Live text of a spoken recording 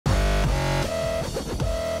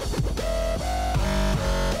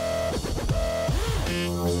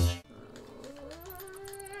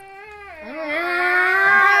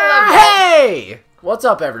What's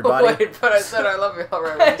up, everybody? Wait, but I said I love you all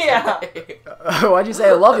right. Yeah. Why'd you say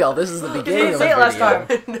I love y'all? This is the beginning didn't of say the it last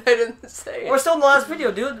video. time. I didn't say it. We're still in the last video,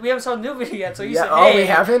 dude. We haven't started a new video yet, so you Yeah, said, oh, hey. we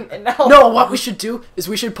haven't? And now... No, what we should do is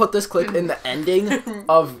we should put this clip in the ending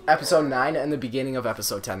of episode 9 and the beginning of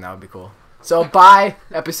episode 10. That would be cool. So, bye,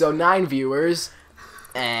 episode 9 viewers.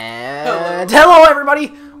 And hello,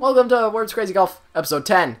 everybody. Welcome to Words Crazy Golf, episode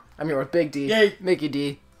 10. I'm here with Big D, Yay. Mickey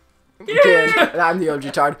D, and I'm the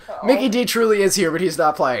OG Tard. Mickey D truly is here, but he's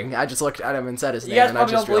not playing. I just looked at him and said his You name, guys and I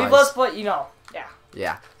probably just don't believe realized. us, but you know, yeah.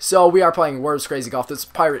 Yeah. So we are playing Words Crazy Golf. This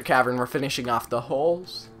Pirate Cavern. We're finishing off the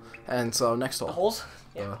holes. And so next hole. The holes?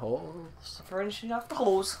 The holes. Finishing off the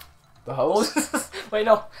holes. The holes? Wait,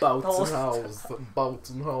 no. Boats Holes. and holes. Boats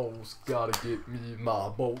and holes. Gotta get me my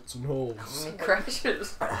boats and holes. It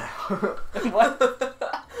crashes. What?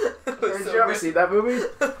 Did you ever see that movie?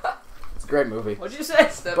 It's a great movie. What'd you say?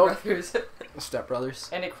 Step Both. Brothers. Step Brothers.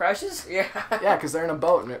 And it crashes? Yeah. Yeah, because they're in a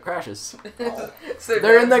boat and it crashes. It's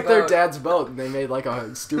They're in like their boat. dad's boat and they made like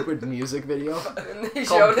a stupid music video. And they called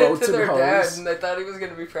showed it Boats to and their dad, Hoes. and they thought he was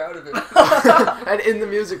gonna be proud of it. And in the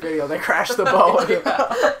music video, they crashed the boat.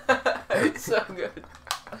 It's so good.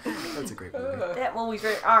 That's a great movie. That movie's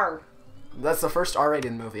very R. That's the first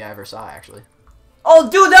R-rated movie I ever saw, actually. Oh,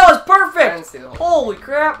 dude, that was I didn't perfect! see the whole- Holy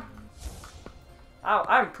crap.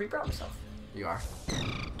 I'm pretty proud of myself. You are.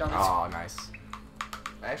 Darn it. Oh, nice.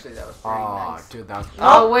 Actually, that was pretty Oh, nice. dude, that was.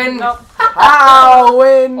 Oh, win. Nope. Oh,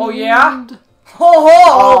 wind! Oh, yeah? Ho ho!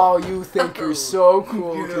 Oh, you think you're so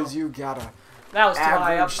cool because you got a That was too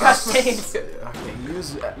high up. average. God dang it. Okay,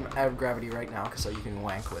 use gravity right now so you can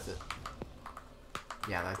wank with it.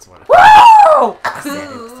 Yeah, that's what. Woo! I said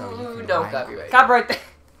it, so you can Don't wank. copyright. Copyright that.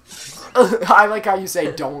 I like how you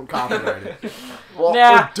say don't copyright it. Well,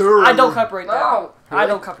 Nah, dude. I don't copyright that. No. I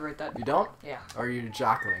don't copyright that. You don't? Yeah. Or are you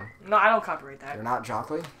jockling? No, I don't copyright that. You're not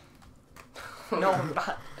jockling? No, I'm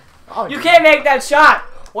not. Oh, You can't make that shot!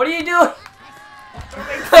 What are you doing?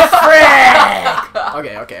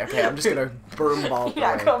 Okay. I'm just gonna burn ball You're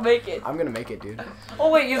not away. gonna make it. I'm gonna make it, dude. Oh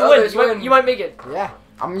wait, you Oh, win. there's wind. You might make it. Yeah.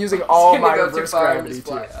 I'm using all It's gonna my go too reverse far and gravity just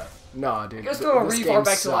too. fly out. No, dude. Just throw a this reform game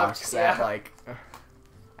back to left. sucks at, Yeah. like.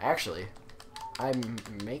 Actually, I'm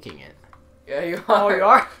making it. Yeah, you are. Oh, you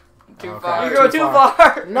are? Too Okay. far. You go too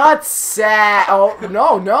far. Nutsack! Oh,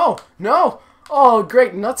 no! Oh,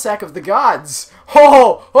 great nutsack of the gods!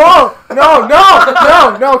 Oh!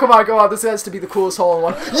 No! Come on! This has to be the coolest hole in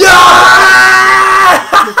one. Yeah!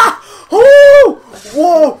 Woo!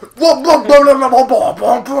 Whoa!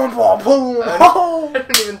 I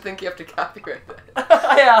don't even think you have to copyright that.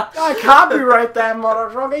 Yeah. I copyright that,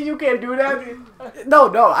 motherfucker. You can't do that.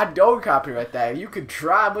 No, I don't copyright that. You could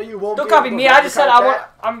try, but you won't. Don't be able copy to me. I just said I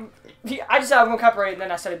replicate want. I just said I'm gonna copyright, and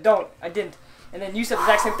then I said it don't. I didn't, and then you said the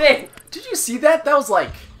exact same thing. that. Did you see that? That was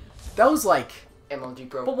like. MLG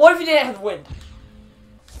Pro. But what if you didn't have the wind?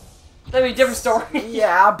 That'd be a different story.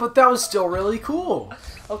 Yeah, but that was still really cool.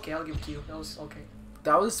 Okay, I'll give it to you. That was okay.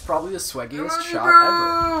 That was probably the swaggiest MLG shot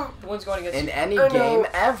Pro. The one's going ever. against In you. any I know. game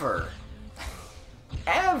ever.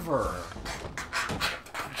 Ever.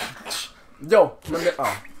 Yo,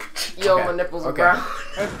 Yo, Okay, my nipples are okay. brown.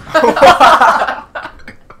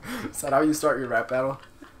 Is that how you start your rap battle?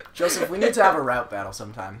 Joseph, we need to have a rap battle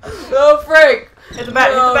sometime. No, Frank. Hit the bat.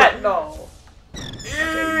 Hit the bat. No.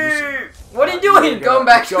 Okay, What are you doing? Going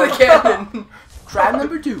back to the cannon. try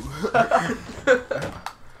number 2.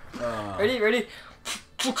 Ready?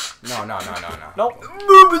 No. Nope.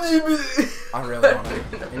 I really want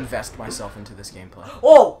to invest myself into this gameplay.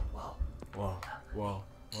 Oh. Whoa.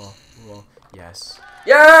 Yes.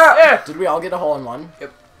 Yeah. Did we all get a hole in one?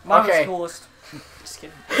 Yep. Mine Okay. was coolest. Just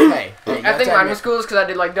kidding. Hey. you I have think to mine admit- was cool because I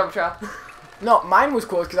did like double chop. No, mine was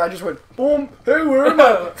cool because I just went boom. Hey, where am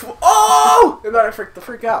I? Oh! And then I freaked the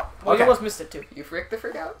freak out. Well, you Okay. almost missed it too. You freaked the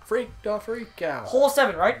freak out. Freak out. Hole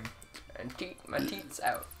 7, right? And my teeth's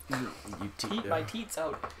out. You Teeth my teeth's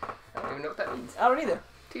out. I don't even know what that means. I don't either.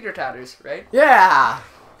 Teeter totters, right? Yeah.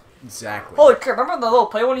 Exactly. Holy crap! Remember the little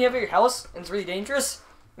play one you have at your house? And it's really dangerous.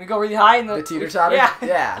 We go really high and The teeter totter. Yeah.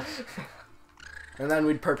 Yeah. And then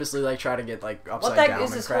we'd purposely like try to get like upside What the down heck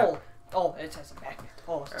is and this crap. hole? Oh, it has a magnet.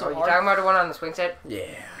 Oh, it's Oh, so you hard. talking about the one on the swing set? Yeah.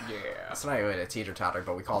 Yeah. That's not even a teeter totter,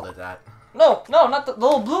 but we called it that. No, not the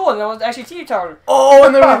little blue one. That was actually teeter totter. Oh,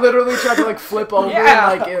 and then we literally tried to like flip over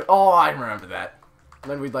Yeah. and like oh, I remember that.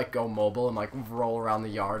 And then we'd like go mobile and like roll around the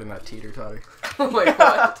yard in that teeter totter. Oh my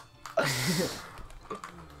god.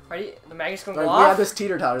 Ready? The magnet's gonna Like, go we had off. this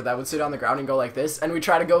teeter totter that would sit on the ground and go like this, and we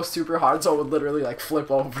try to go super hard, so it would literally like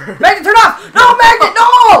flip over. Magnet, turn off! No, magnet,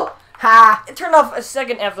 no! Ha! It turned off a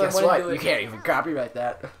second after Guess I went what? to do You it. can't even copyright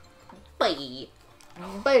that. Bye.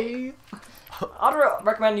 Bye. I'd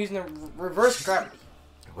recommend using the reverse gravity.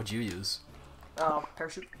 What'd you use?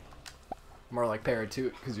 Parachute. More like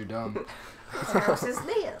parachute, because you're dumb. Whose house is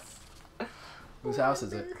this? Whose house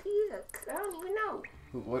is it? I don't even know.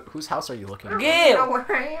 Whose house are you looking I at? don't Yeah. even know where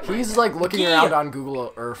I am. He's like looking Yeah. around on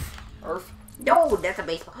Google Earth. Earth. No, that's a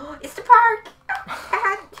baseball. It's the park.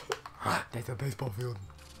 That's a baseball field.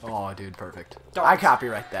 Oh, dude, perfect. Don't. I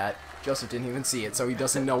copyright that. Joseph didn't even see it, so he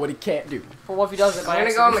doesn't know what he can't do. For what if he does it by I'm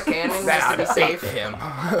gonna go in the accident? cannon just to be safe. him.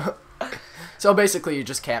 So basically, you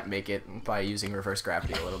just can't make it by using reverse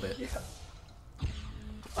gravity a little bit. Use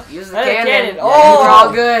the Hey, cannon. cannon. Yeah, Oh. we're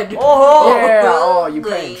all good. Oh! Yeah, oh, you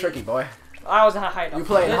playing tricky, boy. I wasn't high enough. You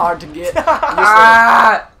playing hard to get.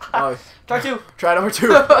 Ah! Oh, Try 2. try number 2.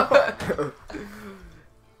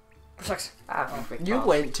 Sucks. You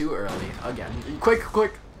went too early again. Quick.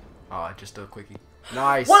 Oh, just a quickie.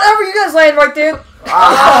 Nice. Whatever, you guys land right there.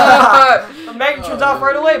 The magnet turns off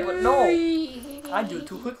right away, but no. I do it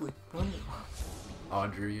too quickly. Oh,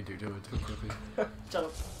 Drew, you do it too quickly. Shut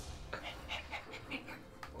up.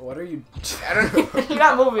 What are you? I don't You're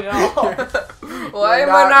not moving at all. Why You're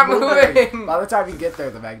am I not moving? By the time you get there,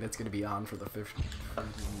 the magnet's gonna be on for the 5th.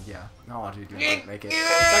 Yeah. No, dude, you won't make it.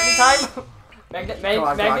 Second time. Magnet. Come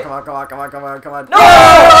on. No!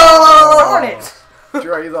 Oh. Darn it.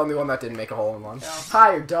 Drew, are you the only one that didn't make a hole in one? No.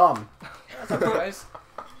 Hi, you're dumb. That's okay, guys.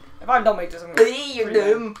 If I don't make this, I'm gonna. You're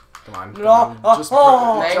dumb. Come on. No. Just,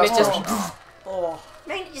 Oh. Magnet just- Oh.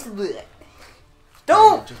 Man, you just bleh.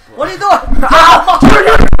 Don't! Just What are you doing?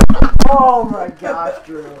 Oh my gosh,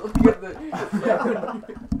 Drew.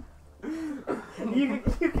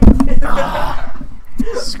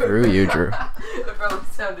 Screw you, Drew. It probably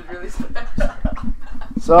sounded really special.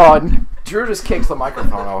 So, Drew just kicked the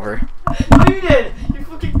microphone over. No, you did. You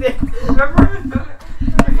foot kicked it. Remember?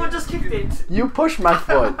 Your foot just kicked it. You pushed my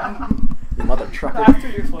foot. You mother trucker. After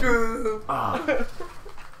your foot. Ah.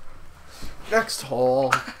 Next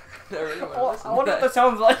hole. Oh, I wonder what that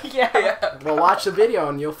sounds like. Yeah. Well, watch the video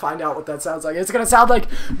and you'll find out what that sounds like. It's gonna sound like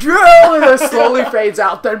Drew, and it slowly fades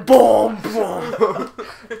out. Then boom, boom.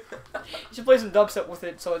 You should play some dubstep with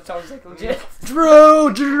it so it sounds like legit.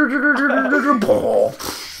 Drew, boom.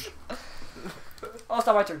 Oh, it's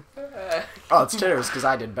not my turn. Oh, it's Chitter's because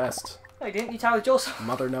I did best. Hey, didn't you tie with Joseph?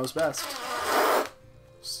 Mother knows best.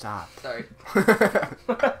 Stop. Sorry.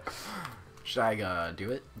 Should I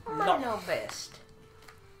do it? I know best.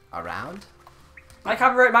 Around? I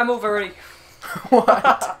copyright my move already.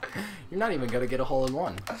 What? You're not even gonna get a hole in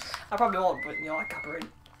one. I probably won't, but you know, I copyright.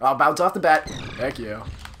 Oh, bounce off the bat. Heck you.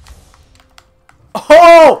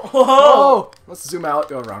 Oh! Oh! Let's zoom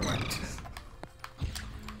out. Oh, wrong way.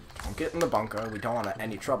 Don't get in the bunker. We don't want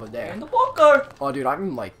any trouble there. In the bunker. Oh, dude,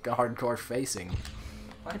 I'm like a hardcore facing.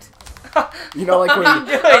 What? You know, like when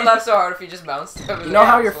you, I'd laugh so hard if you just bounced. you know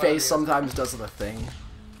how your face sometimes does the thing.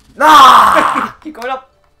 Nah! Keep going up.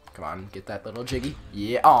 Come on, get that little jiggy.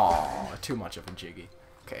 Yeah. Oh, too much of a jiggy.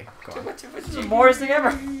 Okay, go on. This is the boringest thing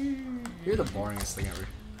ever. You're the boringest thing ever.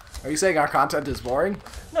 Are you saying our content is boring?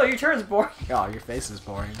 No, your turn's boring. Oh, your face is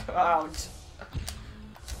boring. Ouch.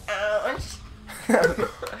 Ouch.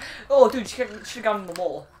 Oh, dude, she should've gotten in the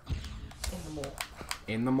mole. In the mole.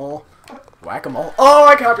 In the mole? Whack-a-mole. Oh,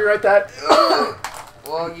 I copyright that.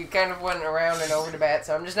 Well, you kind of went around and over the bat,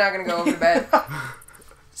 so I'm just not gonna go over the bat.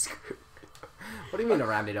 What do you mean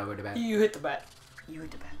around it over the bat? You hit the bat. You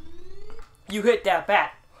hit the bat. You hit that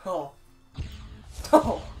bat. Oh.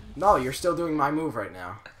 Oh. No, you're still doing my move right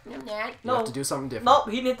now. I'm not. You No. have to do something different. Nope,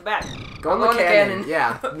 he didn't hit the bat. Go in I'm the on the cannon. cannon.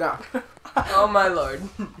 Yeah, no. Oh my lord.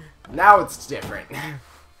 Now it's different.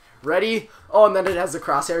 Ready? Oh, and then it has the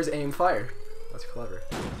crosshairs aim fire. That's clever.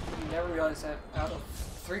 You never realized that out of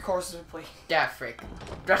 3 courses we played. Yeah, frick.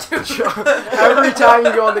 Every time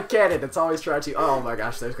you go in the cannon, it's always try to. Oh my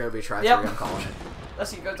gosh, there's gonna be try Yep. 3. I'm calling it.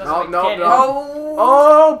 That's you go. That's No, like no, cannon. no. Oh!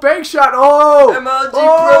 Oh, bank shot! Oh! MLG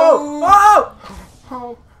Oh!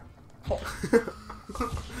 Oh! Oh!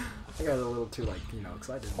 I got a little too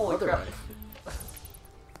excited. Holy Other crap. way.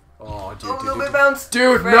 Oh, dude, Oh, dude, no, dude, we bounced.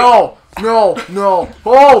 dude, Frick. no, no, no!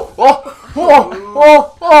 Oh, oh, oh,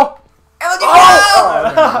 oh, oh! MLG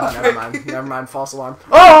Oh! Never mind. False alarm.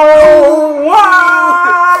 Oh!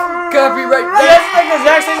 Wow! Copyright You guys like the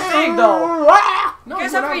exact same thing, though. No, You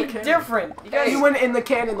guys we're have not to in be the cannon. different. You guys. You went in the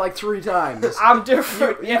cannon like 3 times. I'm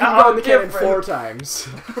different. You Yeah, can go in I'm the cannon different. 4 times.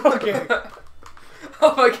 Okay.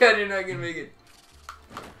 Oh my god, you're not gonna make it.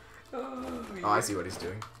 Oh, Oh, I see what he's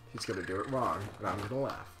doing. He's gonna do it wrong, and I'm gonna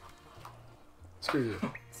laugh. Screw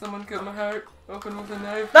you. Someone cut my heart open with a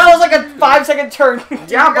knife. That was like a 5-second turn.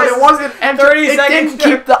 Yeah, You but guys- it wasn't. 30 it seconds. didn't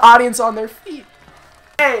keep the audience on their feet.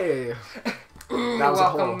 Hey. You're That was a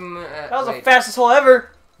hole. welcome. That was the wait. fastest hole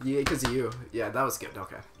ever. Yeah, because of you. Yeah, that was good.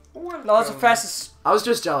 Okay. Welcome. No, that's the fastest. I was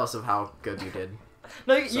just jealous of how good you did.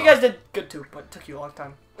 No, you So- guys did good too, but it took you a long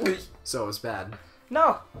time. So it was bad.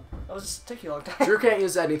 No, it was just took you a long time. Drew can't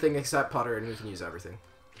use anything except putter, and you can use everything.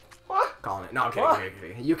 What? Calling it. No, I'm kidding. What?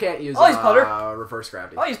 kidding. You can't use I'll use putter. reverse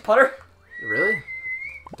gravity. I'll use putter. Really?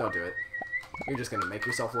 Don't do it. You're just gonna make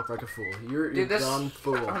yourself look like a fool. You're a dumb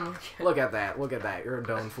fool. Oh my God. Look at that. Look at that. You're a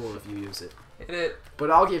dumb fool if you use it. Hit it.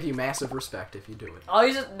 But I'll give you massive respect if you do it. I'll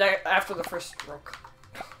use it after the first stroke.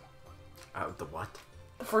 The what?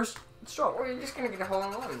 The first stroke. Or you're just gonna get a hole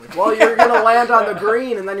in one. Well, you're gonna land on the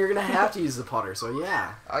green, and then you're gonna have to use the putter. So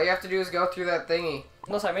yeah. All you have to do is go through that thingy.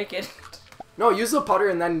 Unless I make it. No, use the putter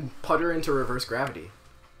and then putter into reverse gravity.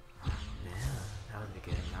 Yeah, that was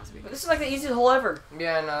good. That was But good. this is like the easiest hole ever.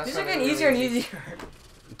 Yeah, no. These it's are not getting really easier and easy. easier.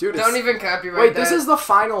 Dude, Don't even copyright wait, that. this is the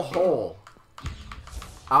final hole.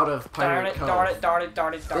 Out of Darn Pirate it, Cove. darn it, darn it,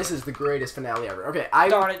 darn it, darn This it. is the greatest finale ever. Okay,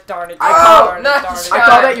 Darn it, darn it, I darn call- it, darn it, not darn it. I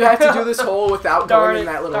call that you have to do this hole without Darn going it, in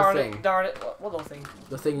that little darn thing. it, darn it. What little thing?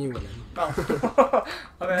 The thing you went in. Oh.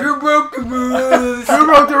 Okay. Drew broke the rules. Who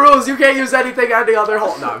broke the rules? You can't use anything on the other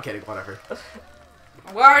hole. No, I'm kidding. Whatever.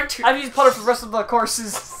 What? I've used putter for the rest of the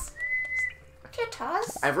courses.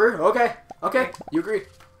 Chitas. Ever? Okay. Okay. You agree.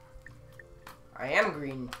 I am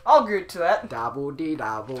green. I'll agree to that. Double D,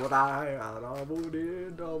 double die, double D,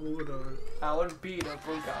 double die. I would be the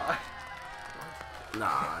blue guy.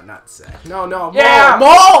 Nah, not sick. No, no, Yeah!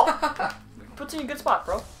 Mole! Puts you in a good spot,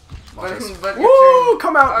 bro. But your Woo! turn.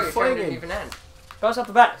 Come out Oh, and your turn didn't flinging. even end. Bounce off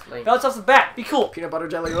the bat. Lame. Bounce off the bat. Be cool. Peanut butter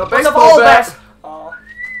jelly with a Bounce off baseball all the bat. bats. Oh.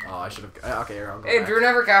 Oh, I should have. Okay, here, I'll go Hey, back. Drew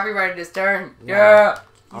never copyrighted his turn. Yeah.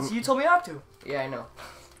 Yeah. You told me not to. Yeah, I know.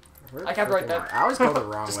 Where I the copyright frick am that. I always go the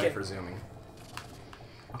wrong Just way kidding. for zooming.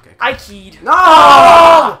 Okay. I keyed.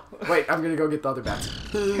 No! Wait, I'm gonna go get the other bats.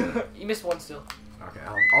 Okay, You missed one still.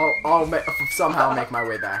 I'll somehow make my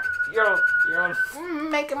way back. You're on.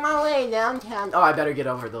 Making my way downtown. Oh, I better get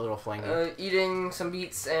over the little flame. Eating some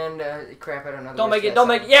beets and crap. I don't know. the Don't rest make it. of Don't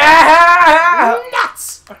that make it. Yeah!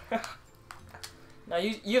 Nuts! Now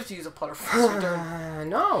you have to use a putter for your turn.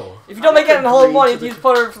 No. If you don't make it in the hole in one, you have to use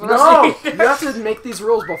putter for the rest No, of the you have to make these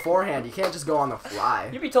rules beforehand. You can't just go on the fly.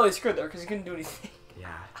 You'd be totally screwed there because you couldn't do anything. Yeah,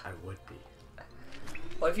 I would be.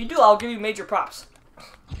 Well, if you do, I'll give you major props.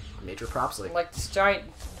 Major props, like Like this giant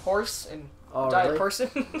horse and oh, giant really?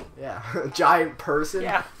 person. Yeah, giant person.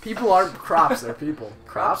 Yeah. People aren't crops; they're people.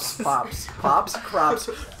 Crops, Crops. pops, crops,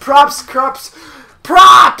 props, crops,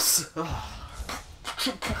 props.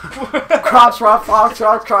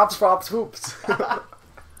 Crops, props, hoops.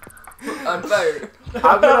 On fire.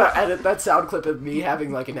 I'm gonna edit that sound clip of me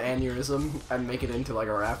having like an aneurysm and make it into like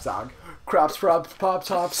a rap song. Crops, props, pop,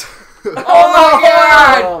 tops. Oh my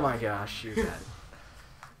god! Oh my gosh, you're dead.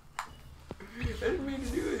 I didn't mean to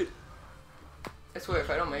do it. I swear, if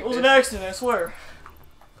I don't make It was this... an accident, I swear.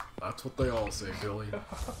 That's what they all say, Billy.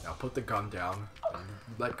 Now put the gun down and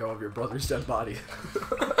let go of your brother's dead body.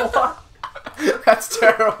 That's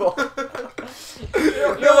terrible.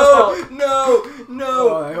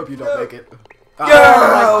 Oh, I hope you don't make it. Oh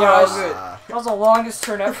my gosh. good. That was the longest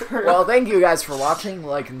turn ever. Well, thank you guys for watching.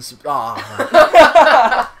 Like and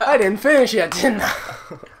I didn't finish yet, didn't I?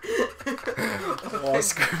 Oh,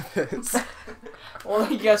 screw this. Well,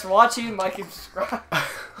 thank you guys for watching. Like and subscribe.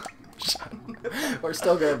 We're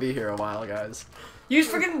still gonna be here a while, guys. Use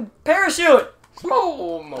freaking parachute.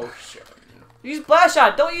 Slow motion. Use blast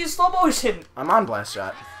shot. Don't use slow motion. I'm on blast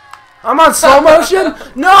shot. I'm on slow motion.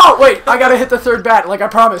 No, wait. I gotta hit the third bat, like I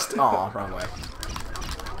promised. Oh, wrong way.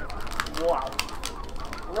 Wow.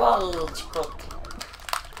 Rage hook.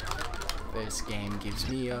 This game gives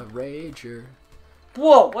me a rager.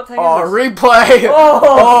 Whoa, what the heck Oh, is this? replay!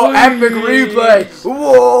 Oh, epic please. replay!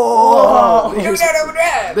 Whoa! Whoa. Do that over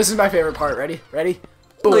there! This is my favorite part. Ready? Ready?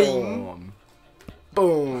 Boom!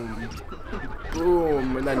 Boom!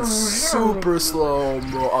 Boom! And then super slow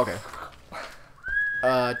mo. Okay.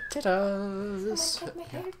 Titas.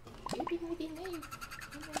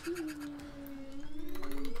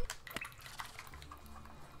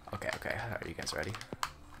 Okay. Are you guys ready?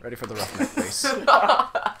 Ready for the roughneck race?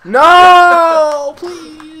 No!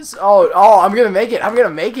 Please! Oh! I'm gonna make it! I'm gonna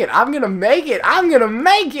make it! I'm gonna make it! I'm gonna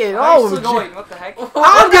make it! I'm Oh! still going. What the heck?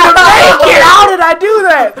 I'm gonna make it! How did I do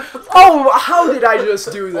that? Oh! How did I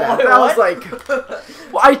just do that? Wait, That was what?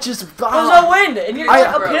 like... I just... There's no wind, and you're I-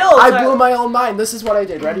 like uphill. I so- blew my own mind. This is what I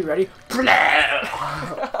did. Ready? Ready?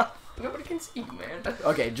 Nobody can see you, man.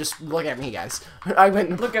 Okay, just look at me, guys. I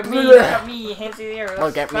went... Look at me, look at me, hands in the air.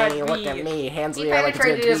 Look at That's me, not look at me, hands in He the air like it's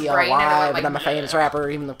good penetrated to his be brain and it went alive, like, and I'm a famous rapper,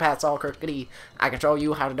 even though Pat's all crookedy. I can show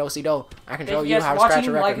you how to do-si-do. I can Thank show you you guys how to for scratch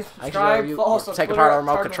a watching, record. like and I can show subscribe, you follow us on take Twitter apart a at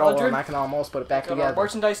remote control, and Cardinal100. I can almost put it back Got our together.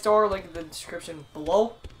 merchandise store, link in the description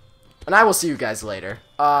below. And I will see you guys later.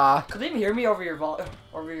 Could they even hear me over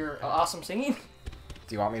your awesome singing?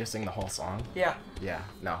 Do you want me to sing the whole song? Yeah. Yeah,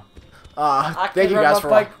 no. I Thank you can guys ride for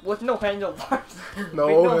my bike with no handlebars.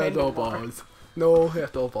 no handlebars. No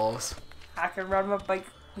handlebars. I can ride my bike.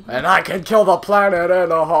 And I can kill the planet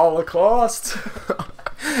in a Holocaust.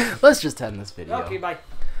 Let's just end this video. Okay, bye.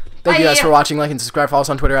 Thank you guys for watching. Like and subscribe. Follow us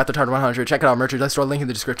on Twitter at the Tard100. Check out our merchandise store link in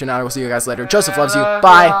the description. And I will see you guys later. Joseph loves you.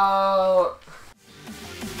 Bye.